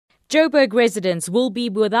Joburg residents will be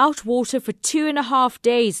without water for 2.5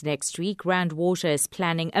 days next week. Rand Water is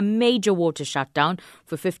planning a major water shutdown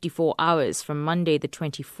for 54 hours from Monday the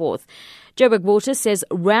 24th. Joburg Water says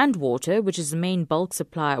Rand Water, which is the main bulk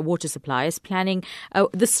water supplier, is planning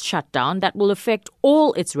this shutdown that will affect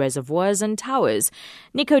all its reservoirs and towers.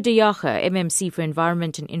 Nico de Jager, MMC for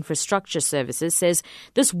Environment and Infrastructure Services, says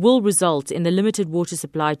this will result in the limited water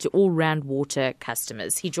supply to all Rand Water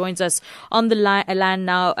customers. He joins us on the line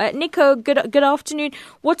now. Nico, good afternoon.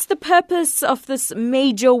 What's the purpose of this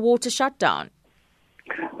major water shutdown?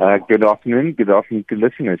 Good afternoon. Good afternoon to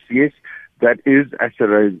listeners. Yes, that is as a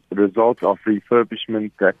result of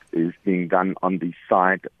refurbishment that is being done on the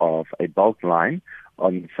side of a bulk line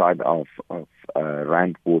on the side of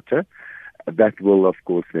Rand Water. That will, of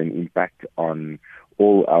course, then impact on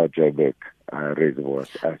all our Joburg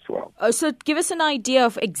reservoirs as well. So give us an idea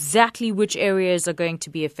of exactly which areas are going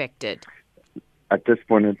to be affected. At this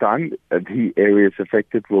point in time, the areas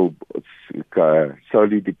affected will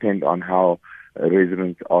solely depend on how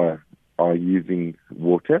residents are using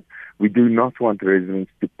water. We do not want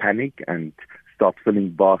residents to panic and start filling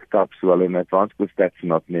bathtubs well in advance, because that's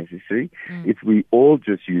not necessary. If we all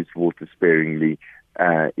just use water sparingly,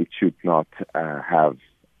 it should not have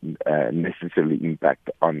necessarily impact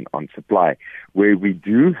on supply. Where we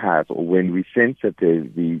do have, or when we sense that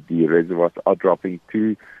the reservoirs are dropping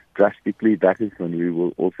too drastically, that is when we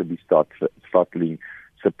will also be starting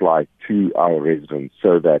supply to our residents,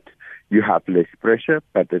 so that you have less pressure,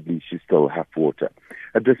 but at least you still have water.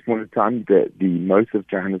 At this point in time, the most of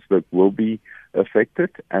Johannesburg will be affected,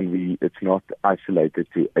 and it's not isolated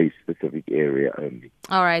to a specific area only.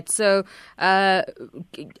 All right. So,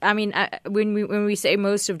 when we say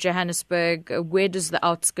most of Johannesburg, where does the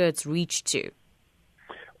outskirts reach to?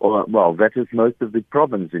 Well, that is most of the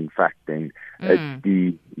province, in fact. And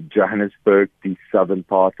the Johannesburg, the southern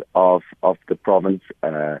part of the province,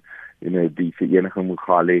 the Vereniging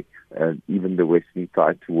Mogale, even the western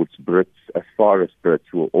side towards Brits, as far as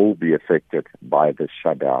Brits, will all be affected by the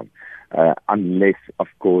shutdown, unless, of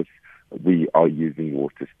course, we are using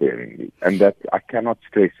water sparingly. And that I cannot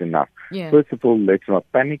stress enough. Yeah. First of all, let's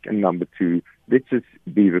not panic. And number two, let's just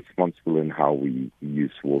be responsible in how we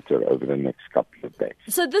use water over the next couple of days.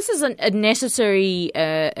 So this is a necessary,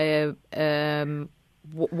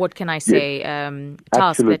 what can I say, yes,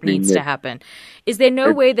 task that needs to happen. Is there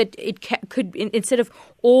no way that it could, instead of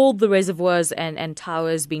all the reservoirs and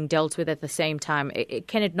towers being dealt with at the same time,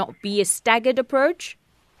 can it not be a staggered approach?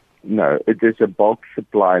 No, it is a bulk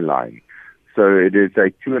supply line. So it is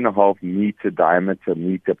a 2.5 meter diameter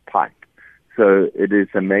pipe. So it is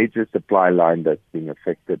a major supply line that's being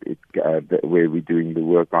affected, where we're doing the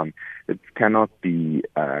work on. It cannot be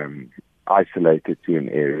isolated to an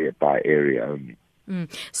area by area only.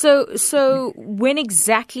 So when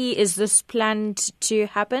exactly is this planned to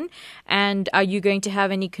happen? And are you going to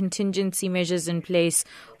have any contingency measures in place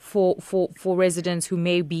for residents who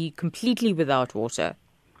may be completely without water?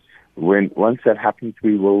 Once that happens,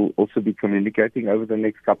 we will also be communicating over the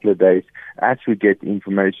next couple of days. As we get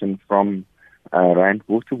information from Rand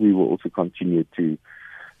Water, we will also continue to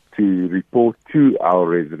report to our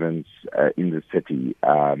residents in the city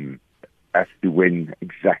as to when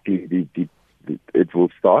exactly it will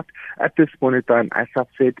start. At this point in time, as I've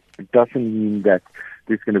said, it doesn't mean that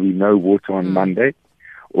there's going to be no water on Monday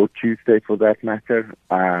or Tuesday for that matter.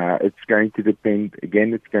 It's going to depend,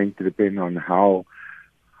 on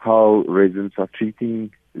how residents are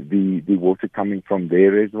treating the water coming from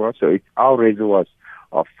their reservoirs. So if our reservoirs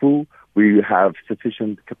are full, we have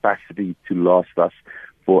sufficient capacity to last us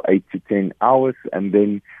for 8 to 10 hours, and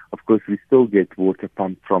then, of course, we still get water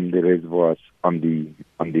pumped from the reservoirs on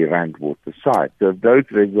the Rand Water side. So if those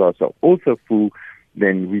reservoirs are also full,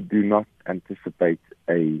 then we do not anticipate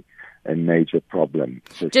a major problem.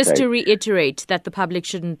 Just to reiterate that the public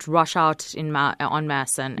shouldn't rush out en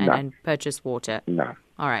masse and purchase water. No.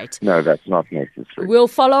 All right. No, that's not necessary. We'll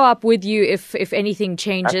follow up with you if anything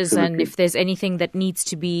changes. Absolutely. And if there's anything that needs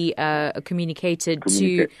to be communicated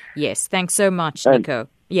to. Yes. Thanks so much, Nico.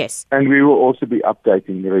 Yes. And we will also be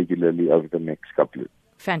updating regularly over the next couple of days.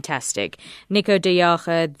 Fantastic. Nico de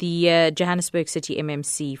Jager, the Johannesburg City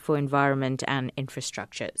MMC for Environment and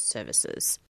Infrastructure Services.